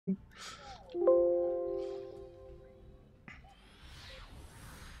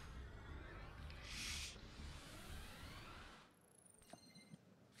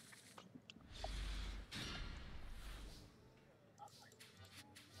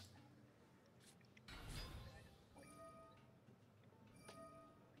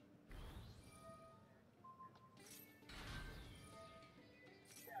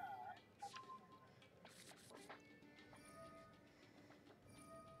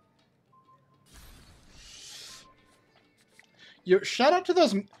Shout out to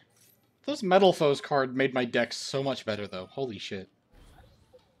those Metal Foes card made my deck so much better though. Holy shit.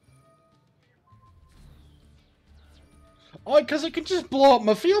 Oh, because it can just blow up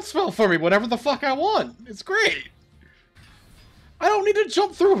my field spell for me whenever the fuck I want. It's great. I don't need to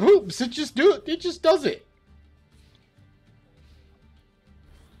jump through hoops. It just does it.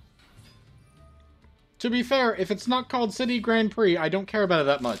 To be fair, if it's not called City Grand Prix, I don't care about it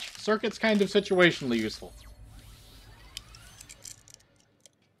that much. Circuit's kind of situationally useful.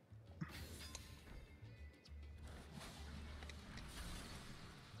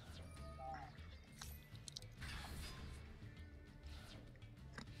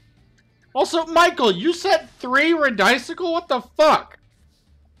 Also, Michael, you said 3 Redicicle? What the fuck?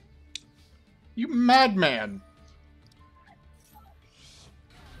 You madman.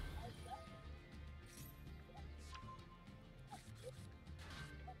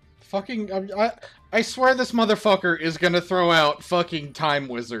 Fucking, I swear this motherfucker is gonna throw out fucking Time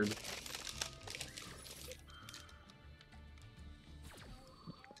Wizard.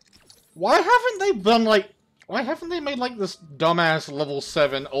 Why haven't they done, like, why haven't they made, like, this dumbass level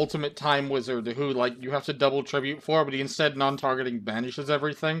 7 ultimate Time Wizard who, like, you have to double tribute for, but he instead non-targeting banishes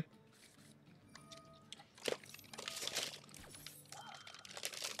everything?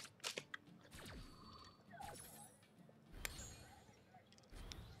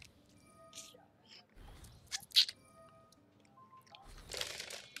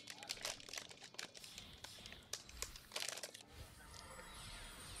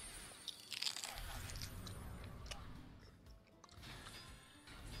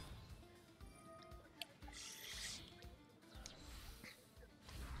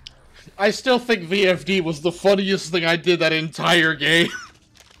 I still think VFD was the funniest thing I did that entire game.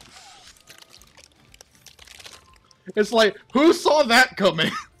 It's like, who saw that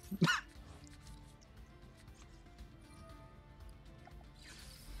coming?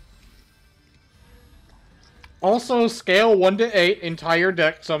 Also, scale 1 to 8, entire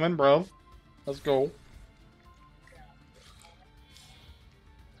deck summon, bro. Let's go.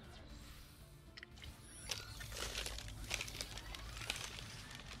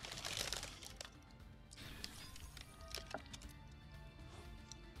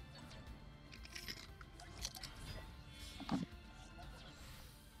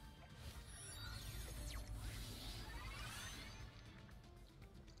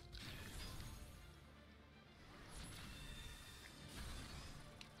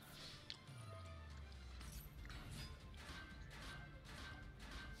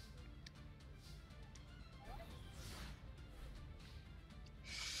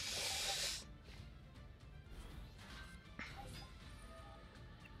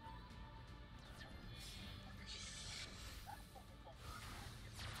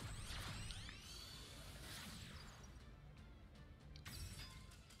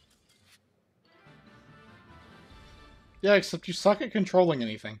 Yeah, except you suck at controlling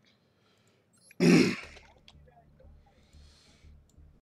anything.